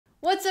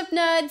What's up,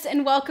 nerds,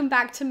 and welcome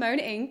back to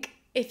MoAn Inc.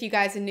 If you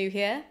guys are new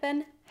here,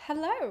 then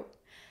hello.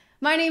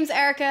 My name's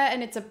Erica,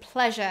 and it's a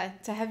pleasure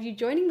to have you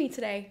joining me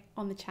today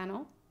on the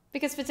channel.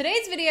 Because for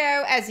today's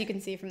video, as you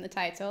can see from the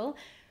title,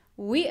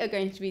 we are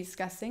going to be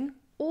discussing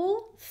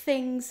all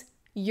things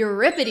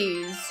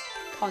Euripides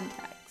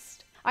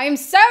context. I am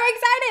so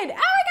excited!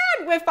 Oh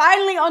my god, we're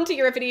finally onto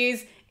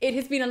Euripides. It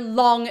has been a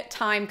long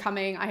time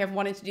coming. I have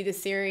wanted to do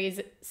this series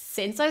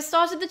since I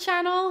started the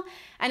channel,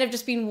 and I've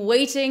just been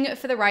waiting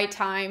for the right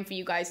time for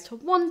you guys to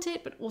want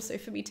it, but also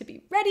for me to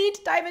be ready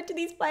to dive into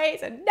these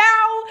plays, and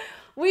now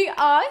we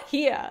are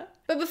here.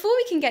 But before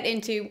we can get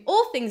into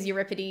all things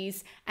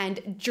Euripides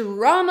and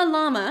Drama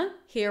Llama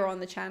here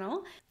on the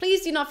channel,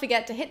 please do not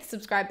forget to hit the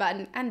subscribe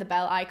button and the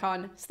bell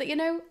icon so that you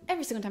know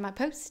every single time I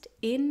post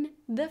in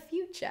the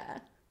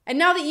future. And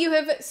now that you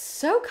have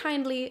so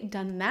kindly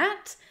done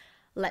that,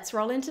 let's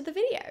roll into the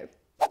video.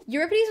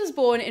 Euripides was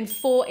born in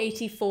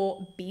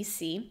 484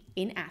 BC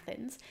in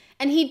Athens,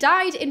 and he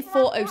died in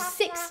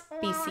 406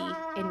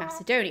 BC in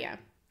Macedonia.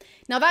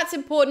 Now that's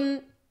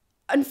important.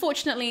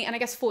 Unfortunately, and I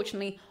guess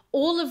fortunately,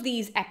 all of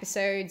these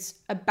episodes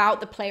about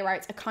the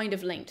playwrights are kind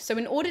of linked. So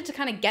in order to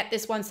kind of get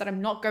this one so that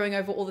I'm not going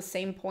over all the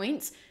same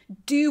points,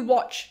 do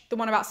watch the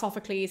one about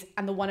Sophocles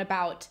and the one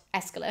about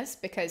Aeschylus,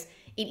 because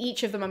in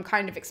each of them I'm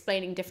kind of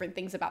explaining different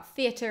things about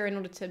theatre in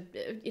order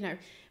to,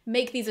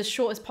 make these as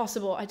short as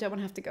possible. I don't want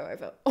to have to go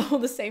over all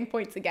the same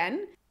points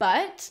again.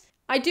 But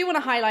I do want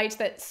to highlight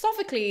that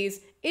Sophocles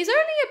is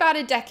only about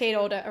a decade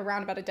older,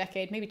 around about a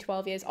decade, maybe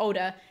 12 years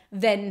older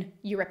than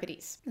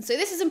Euripides. And so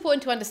this is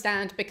important to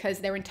understand because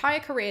their entire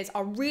careers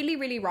are really,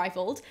 really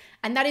rivaled,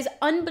 and that is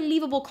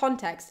unbelievable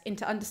context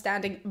into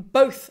understanding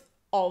both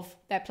of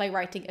their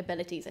playwriting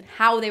abilities and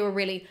how they were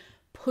really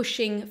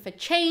pushing for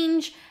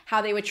change,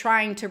 how they were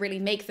trying to really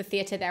make the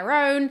theatre their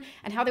own,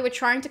 and how they were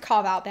trying to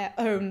carve out their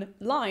own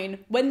line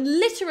when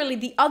literally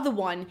the other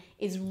one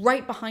is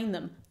right behind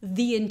them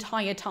the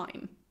entire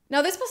time.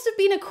 Now, this must have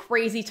been a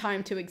crazy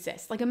time to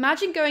exist. Like,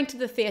 imagine going to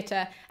the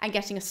theatre and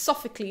getting a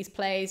Sophocles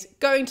plays,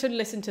 going to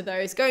listen to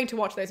those, going to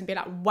watch those and be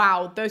like,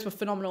 wow, those were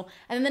phenomenal.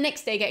 And then the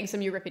next day getting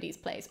some Euripides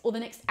plays, or the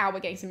next hour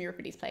getting some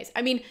Euripides plays.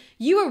 I mean,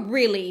 you are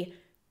really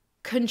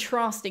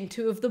contrasting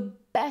two of the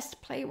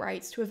best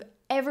playwrights to have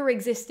ever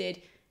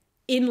existed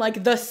in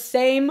like the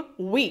same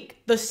week,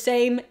 the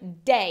same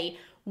day.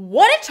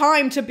 What a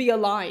time to be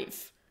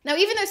alive. Now,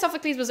 even though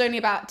Sophocles was only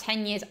about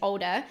 10 years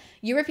older,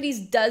 Euripides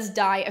does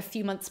die a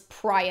few months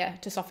prior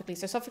to Sophocles.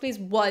 So Sophocles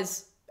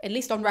was, at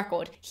least on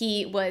record,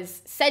 he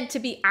was said to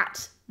be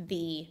at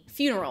the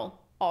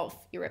funeral of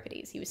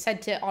Euripides. He was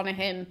said to honor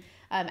him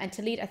and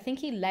to lead, I think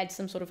he led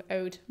some sort of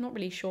ode. Not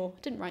really sure,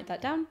 didn't write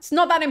that down. It's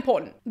not that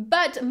important.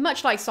 But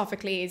much like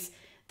Sophocles,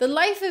 the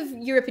life of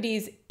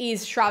Euripides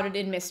is shrouded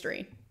in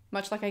mystery,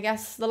 much like, I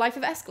guess, the life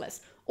of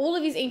Aeschylus. All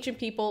of these ancient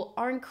people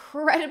are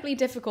incredibly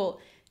difficult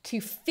to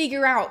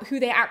figure out who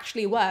they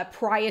actually were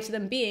prior to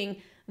them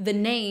being the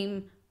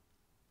name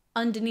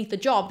underneath the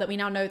job that we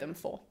now know them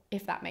for,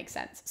 if that makes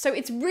sense. So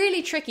it's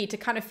really tricky to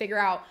kind of figure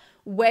out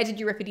where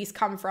did Euripides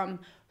come from,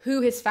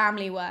 who his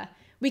family were.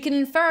 We can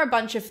infer a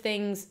bunch of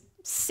things,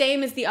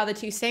 same as the other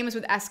two, same as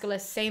with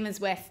Aeschylus, same as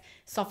with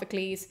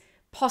Sophocles,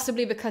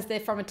 possibly because they're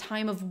from a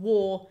time of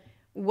war.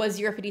 Was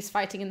Euripides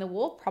fighting in the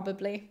war?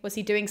 Probably. Was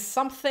he doing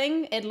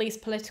something, at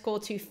least political,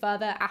 to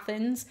further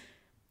Athens?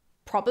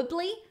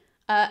 Probably.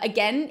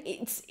 Again,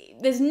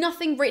 there's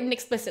nothing written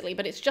explicitly,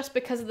 but it's just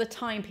because of the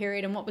time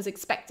period and what was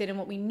expected and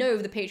what we know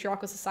of the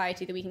patriarchal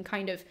society that we can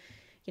kind of,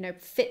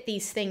 fit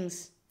these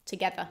things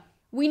together.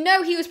 We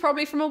know he was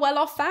probably from a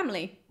well-off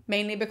family,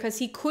 mainly because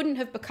he couldn't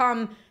have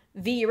become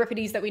the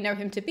Euripides that we know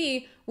him to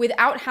be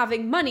without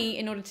having money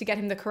in order to get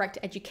him the correct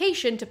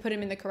education, to put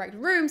him in the correct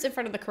rooms in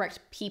front of the correct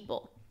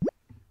people.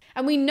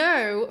 And we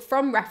know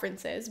from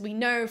references, we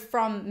know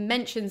from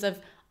mentions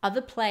of other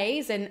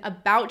plays and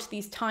about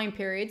these time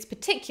periods,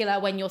 particular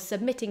when you're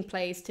submitting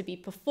plays to be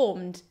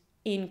performed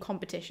in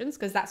competitions,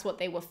 because that's what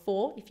they were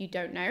for, if you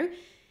don't know.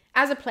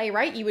 As a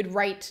playwright, you would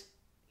write,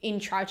 in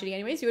tragedy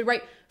anyways, you would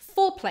write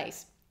 4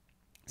 plays.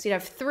 So you'd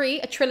have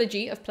 3, a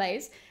trilogy of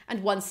plays,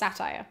 and 1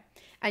 satire.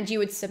 And you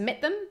would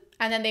submit them,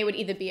 and then they would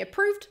either be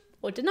approved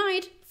or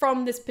denied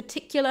from this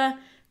particular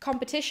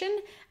competition,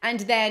 and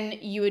then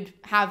you would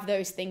have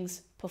those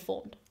things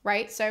performed,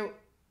 right? So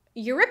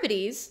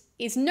Euripides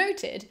is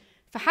noted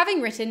for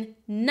having written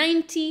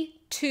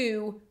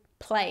 92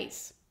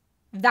 plays.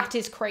 That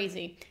is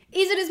crazy.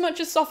 Is it as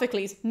much as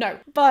Sophocles? No,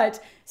 but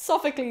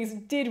Sophocles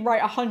did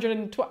write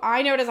 120.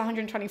 I know it is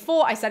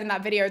 124. I said in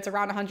that video it's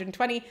around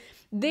 120.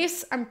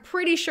 This, I'm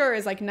pretty sure,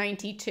 is like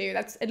 92.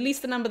 That's at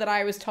least the number that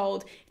I was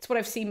told. It's what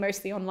I've seen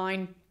mostly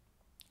online.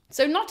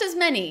 So not as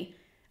many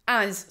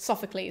as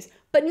Sophocles,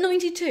 but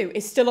 92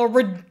 is still a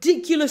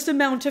ridiculous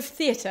amount of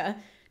theatre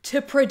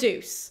to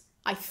produce.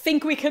 I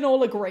think we can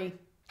all agree.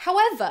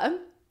 However,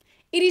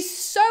 it is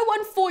so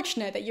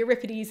unfortunate that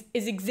Euripides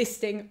is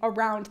existing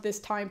around this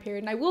time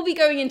period. And I will be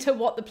going into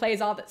what the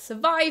plays are that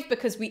survive,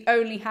 because we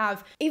only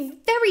have a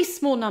very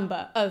small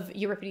number of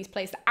Euripides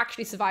plays that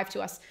actually survive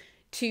to us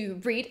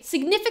to read,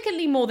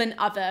 significantly more than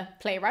other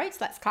playwrights,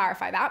 let's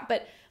clarify that,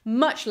 but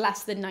much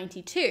less than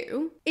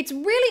 92. It's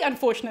really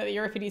unfortunate that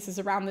Euripides is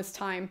around this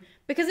time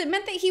because it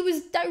meant that he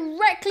was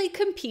directly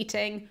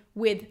competing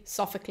with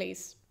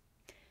Sophocles.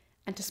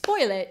 And to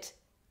spoil it,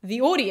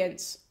 the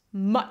audience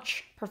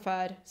much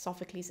preferred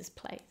Sophocles'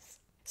 plays.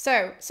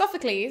 So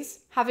Sophocles,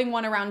 having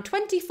won around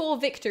 24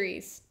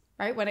 victories,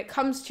 right, when it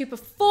comes to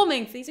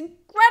performing these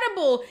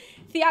incredible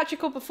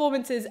theatrical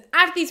performances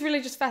at these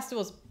religious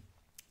festivals,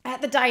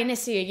 at the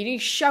Dionysia, you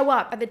show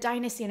up at the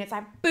Dionysia and it's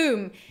like,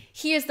 boom,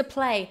 here's the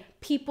play.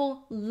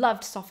 People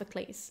loved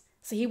Sophocles.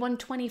 So he won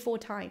 24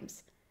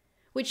 times,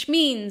 which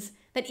means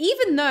that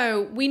even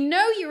though we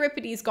know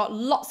Euripides got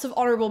lots of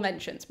honorable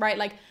mentions, right?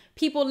 Like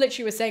people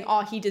literally were saying,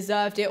 oh, he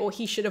deserved it or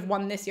he should have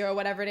won this year or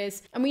whatever it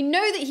is. And we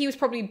know that he was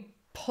probably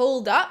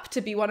pulled up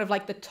to be one of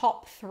like the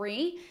top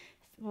 3,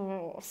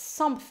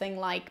 something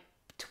like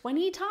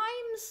 20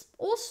 times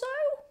or so.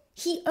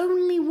 He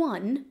only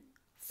won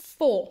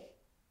 4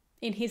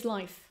 in his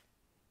life.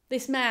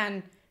 This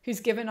man who's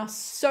given us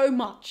so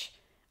much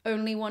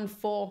only won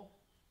 4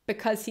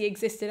 because he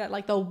existed at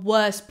like the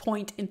worst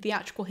point in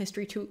theatrical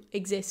history to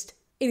exist.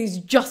 It is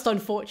just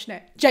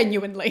unfortunate,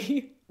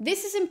 genuinely.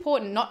 This is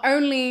important not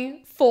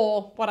only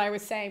for what I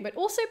was saying, but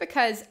also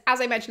because, as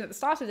I mentioned at the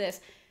start of this,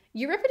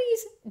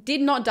 Euripides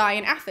did not die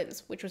in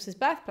Athens, which was his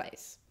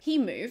birthplace. He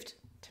moved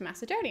to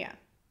Macedonia.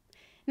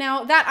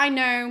 Now that I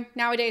know,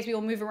 nowadays we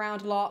all move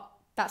around a lot.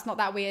 That's not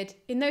that weird.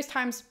 In those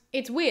times,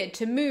 it's weird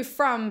to move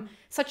from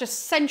such a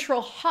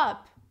central hub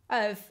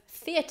of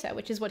theatre,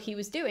 which is what he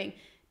was doing,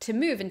 to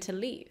move and to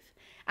leave.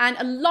 And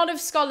a lot of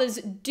scholars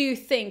do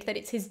think that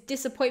it's his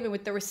disappointment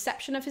with the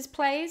reception of his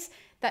plays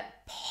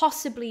that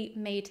possibly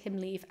made him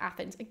leave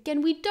Athens.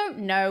 Again, we don't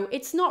know.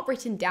 It's not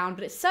written down,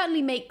 but it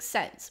certainly makes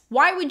sense.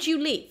 Why would you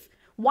leave?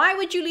 Why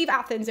would you leave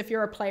Athens if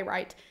you're a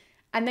playwright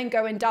and then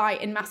go and die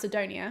in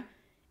Macedonia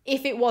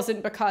if it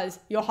wasn't because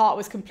your heart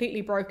was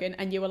completely broken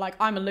and you were like,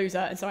 I'm a loser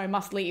and so I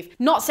must leave?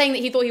 Not saying that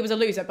he thought he was a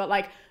loser, but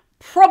like,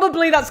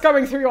 probably that's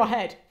going through your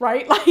head,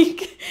 right?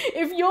 Like,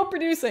 if you're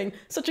producing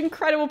such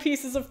incredible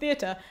pieces of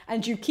theatre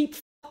and you keep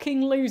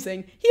fucking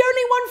losing, he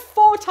only won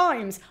 4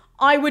 times.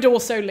 I would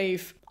also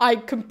leave. I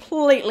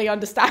completely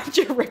understand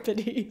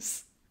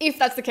Euripides. If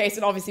that's the case,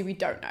 and obviously we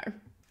don't know.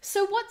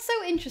 So what's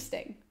so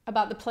interesting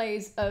about the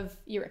plays of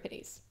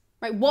Euripides,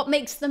 right? What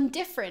makes them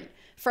different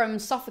from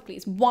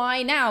Sophocles?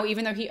 Why now,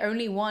 even though he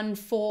only won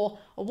 4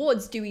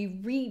 awards, do we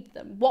read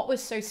them? What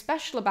was so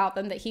special about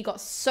them that he got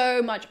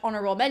so much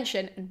honorable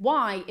mention? And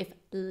why, if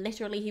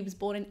literally he was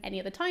born in any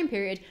other time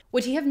period,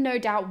 would he have no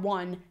doubt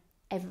won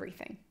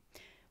everything?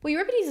 Well,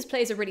 Euripides'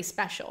 plays are really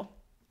special.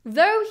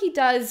 Though he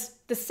does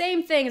the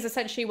same thing as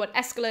essentially what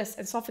Aeschylus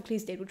and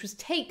Sophocles did, which was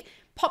take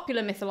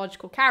popular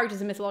mythological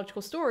characters and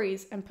mythological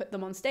stories and put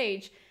them on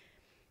stage,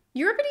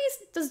 Euripides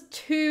does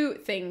 2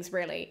 things,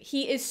 really.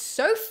 He is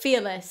so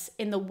fearless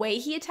in the way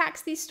he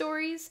attacks these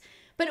stories,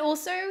 but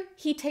also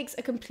he takes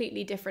a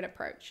completely different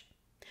approach.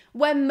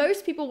 Where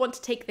most people want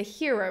to take the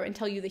hero and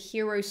tell you the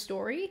hero's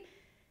story,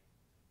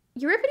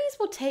 Euripides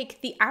will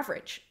take the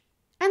average.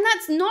 And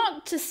that's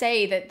not to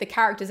say that the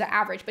characters are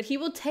average, but he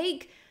will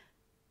take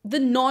the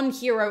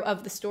non-hero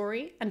of the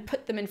story and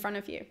put them in front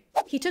of you.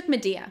 He took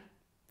Medea,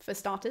 for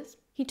starters.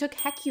 He took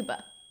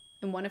Hecuba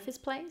in one of his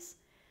plays.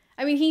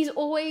 I mean, he's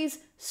always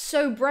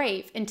so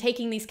brave in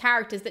taking these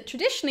characters that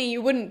traditionally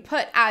you wouldn't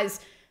put as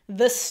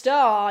the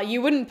star.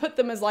 You wouldn't put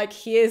them as like,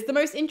 here's the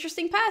most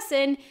interesting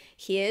person,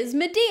 here's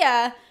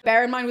Medea.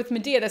 Bear in mind with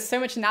Medea, there's so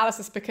much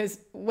analysis because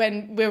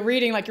when we're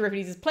reading like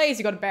Euripides' plays,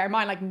 you got to bear in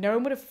mind, like no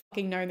one would have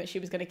fucking known that she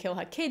was going to kill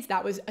her kids.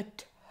 That was a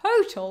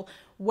total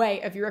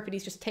way of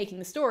Euripides just taking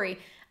the story.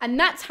 And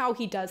that's how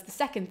he does the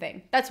second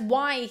thing. That's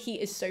why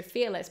he is so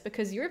fearless,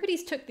 because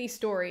Euripides took these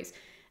stories.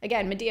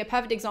 Again, Medea,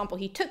 perfect example.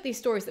 He took these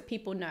stories that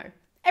people know.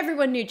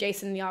 Everyone knew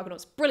Jason and the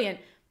Argonauts, brilliant.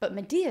 But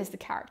Medea's the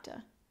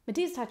character.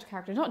 Medea's the type of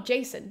character, not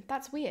Jason.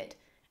 That's weird.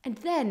 And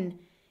then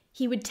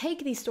he would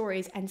take these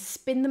stories and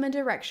spin them in a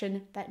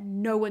direction that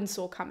no one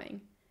saw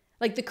coming.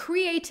 Like the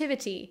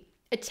creativity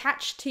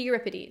attached to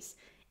Euripides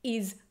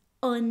is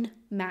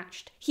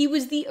unmatched. He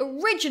was the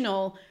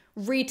original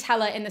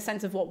reteller in the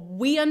sense of what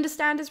we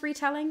understand as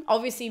retelling.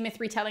 Obviously, myth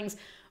retellings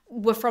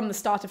were from the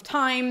start of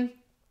time.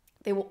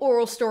 They were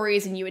oral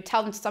stories and you would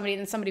tell them to somebody and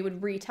then somebody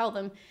would retell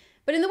them.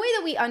 But in the way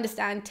that we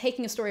understand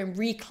taking a story and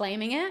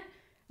reclaiming it,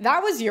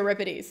 that was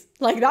Euripides.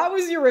 Like that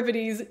was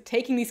Euripides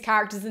taking these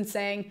characters and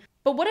saying,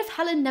 but what if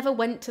Helen never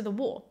went to the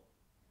war?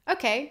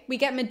 Okay, we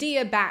get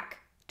Medea back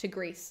to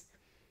Greece.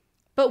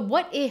 But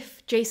what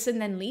if Jason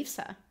then leaves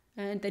her?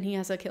 And then he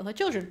has her kill her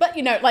children. But,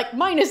 you know, like,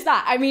 minus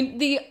that. I mean,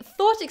 the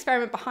thought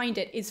experiment behind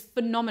it is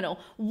phenomenal.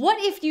 What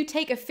if you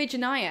take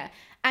Iphigenia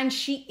and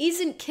she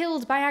isn't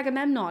killed by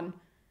Agamemnon?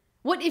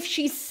 What if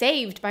she's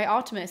saved by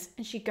Artemis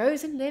and she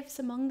goes and lives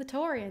among the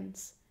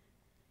Taurians?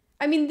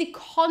 I mean, the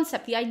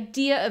concept, the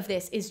idea of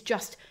this is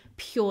just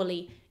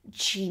purely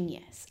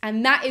genius.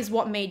 And that is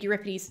what made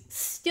Euripides,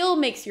 still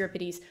makes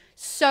Euripides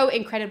so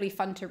incredibly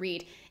fun to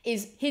read,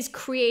 is his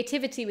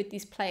creativity with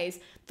these plays.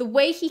 The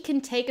way he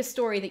can take a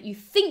story that you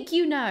think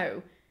you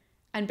know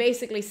and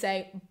basically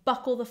say,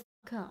 buckle the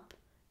fuck up.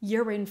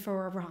 You're in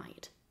for a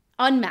ride.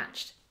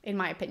 Unmatched, in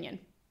my opinion.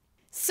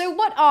 So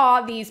what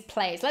are these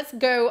plays? Let's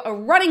go a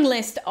running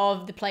list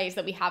of the plays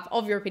that we have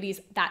of Euripides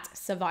that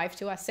survived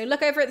to us. So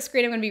look over at the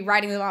screen, I'm going to be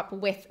writing them up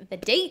with the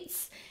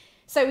dates.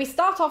 So we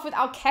start off with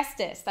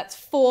Alcestis, that's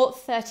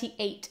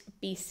 438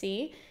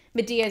 BC.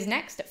 Medea's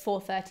next at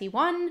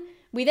 431.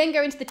 We then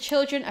go into The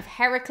Children of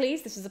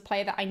Heracles. This is a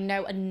play that I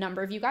know a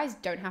number of you guys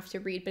don't have to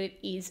read, but it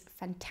is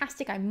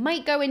fantastic. I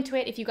might go into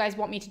it. If you guys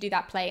want me to do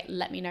that play,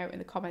 let me know in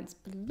the comments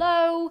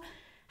below.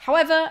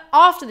 However,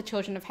 after The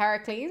Children of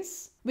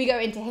Heracles, we go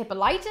into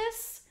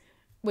Hippolytus,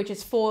 which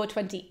is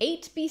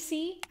 428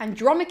 BC.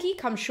 Andromache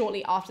comes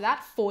shortly after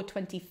that,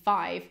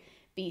 425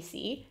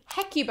 BC.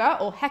 Hecuba,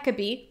 or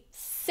Hecabe,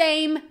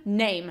 same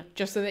name,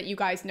 just so that you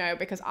guys know,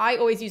 because I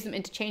always use them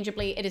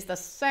interchangeably. It is the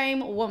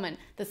same woman,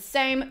 the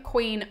same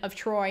queen of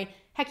Troy.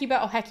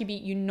 Hecuba or Hecabe,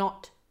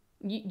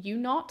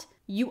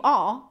 you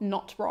are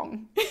not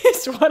wrong,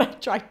 is what I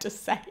tried to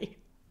say.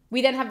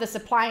 We then have the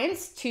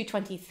Suppliants,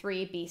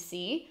 223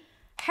 BC.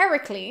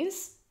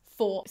 Heracles,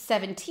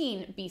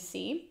 417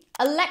 BC.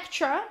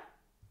 Electra,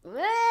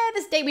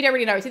 this date we don't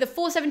really know. It's either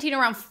 417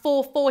 or around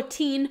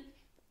 414,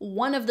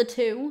 one of the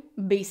two,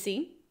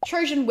 BC.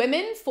 Trojan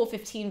Women,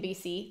 415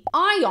 BC.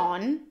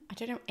 Ion, I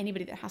don't know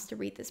anybody that has to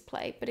read this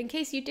play, but in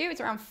case you do,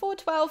 it's around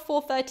 412,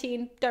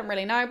 413, don't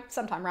really know,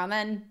 sometime around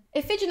then.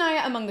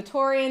 Iphigenia among the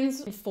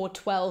Taurians,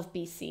 412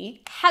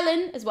 BC.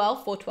 Helen as well,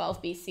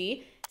 412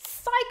 BC.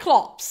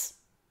 Cyclops.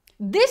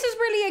 This is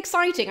really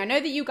exciting. I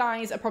know that you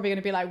guys are probably going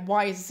to be like,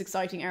 why is this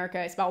exciting, Erica?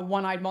 It's about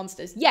one-eyed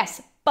monsters.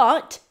 Yes,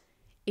 but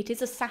it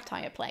is a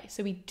satire play.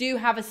 So we do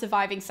have a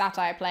surviving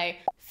satire play.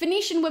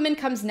 Phoenician Women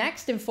comes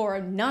next in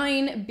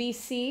 409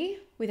 BC.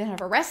 We then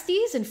have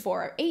Orestes in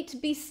 408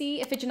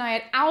 BC. Iphigenia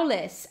at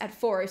Aulis at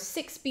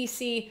 406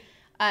 BC.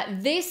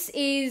 This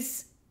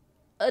is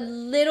a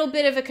little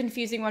bit of a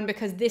confusing one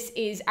because this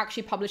is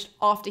actually published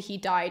after he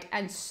died,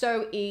 and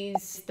so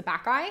is the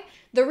Bacchae.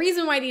 The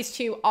reason why these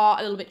two are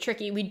a little bit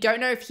tricky, we don't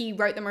know if he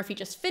wrote them or if he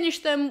just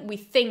finished them. We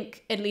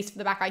think, at least for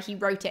the Bacchae, he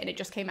wrote it and it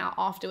just came out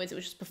afterwards. It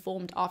was just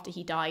performed after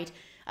he died.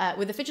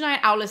 With Iphigenia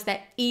at Aulis,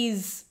 there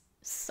is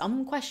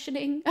some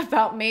questioning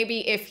about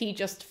maybe if he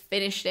just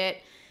finished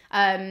it,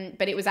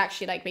 but it was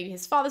actually like maybe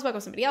his father's work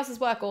or somebody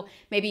else's work, or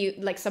maybe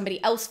like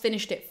somebody else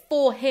finished it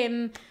for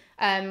him,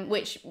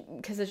 which,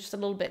 because there's just a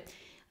little bit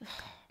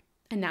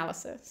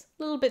analysis,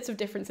 little bits of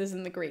differences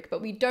in the Greek,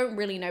 but we don't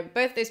really know.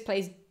 Both those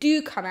plays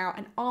do come out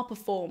and are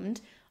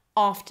performed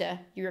after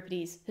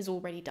Euripides has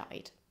already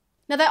died.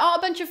 Now, there are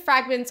a bunch of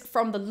fragments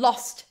from the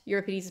lost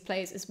Euripides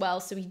plays as well,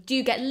 so we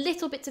do get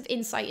little bits of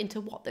insight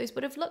into what those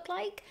would have looked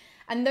like.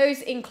 And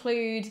those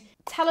include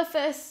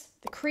Telephus,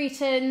 the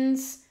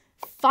Cretans,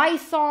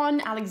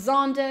 Phaethon,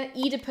 Alexander,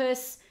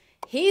 Oedipus,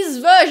 his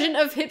version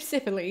of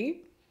Hypsipyle.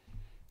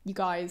 You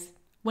guys,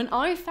 when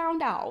I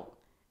found out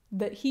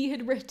that he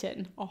had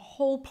written a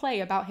whole play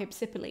about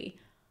Hypsipyle,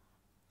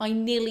 I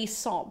nearly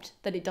sobbed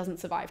that it doesn't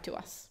survive to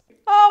us.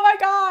 Oh my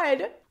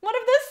God! One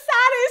of the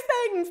saddest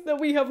things that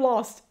we have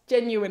lost,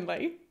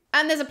 genuinely.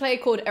 And there's a play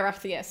called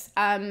Euripides.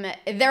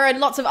 There are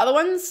lots of other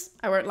ones,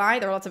 I won't lie,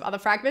 there are lots of other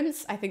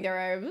fragments. I think there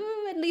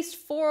are at least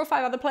 4 or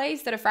 5 other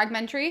plays that are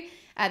fragmentary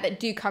that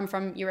do come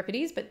from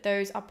Euripides, but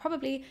those are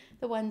probably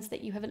the ones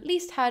that you have at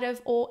least heard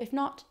of, or if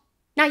not,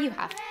 now you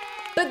have.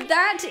 But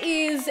that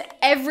is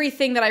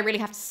everything that I really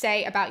have to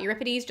say about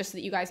Euripides, just so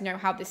that you guys know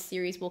how this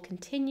series will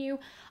continue.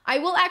 I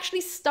will actually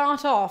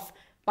start off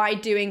by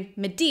doing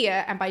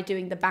Medea and by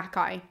doing the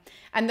Bacchae.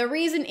 And the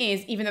reason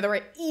is, even though they're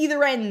at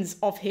either ends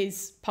of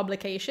his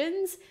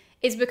publications,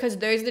 is because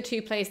those are the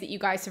 2 plays that you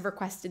guys have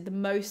requested the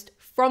most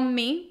from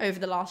me over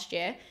the last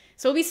year.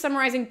 So we'll be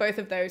summarizing both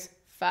of those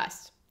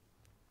first.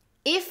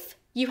 If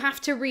you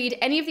have to read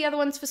any of the other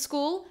ones for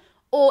school,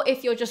 or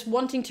if you're just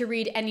wanting to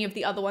read any of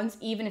the other ones,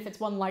 even if it's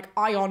one like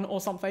Ion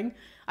or something,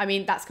 I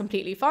mean, that's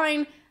completely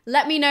fine.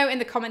 Let me know in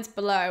the comments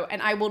below,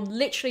 and I will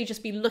literally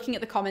just be looking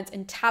at the comments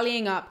and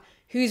tallying up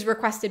who's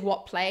requested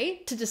what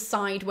play to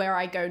decide where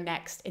I go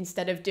next,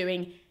 instead of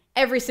doing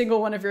every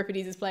single one of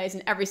Euripides' plays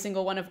and every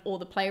single one of all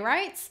the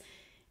playwrights.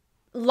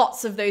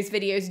 Lots of those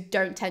videos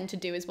don't tend to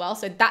do as well,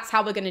 so that's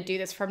how we're going to do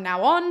this from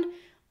now on.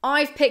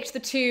 I've picked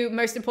the 2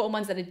 most important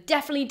ones that are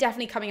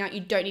definitely coming out.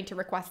 You don't need to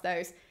request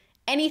those.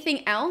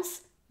 Anything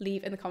else,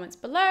 leave in the comments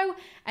below,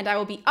 and I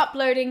will be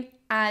uploading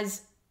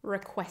as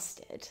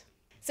requested.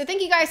 So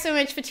thank you guys so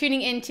much for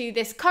tuning into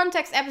this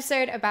context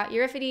episode about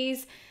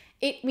Euripides.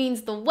 It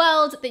means the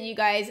world that you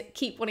guys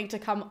keep wanting to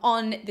come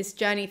on this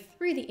journey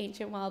through the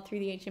ancient world, through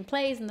the ancient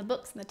plays and the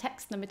books and the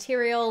text and the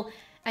material,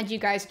 and you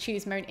guys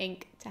choose MoAn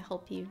Inc to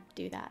help you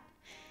do that.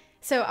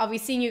 So I'll be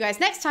seeing you guys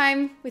next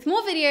time with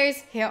more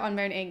videos here on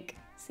MoAn Inc.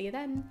 See you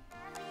then.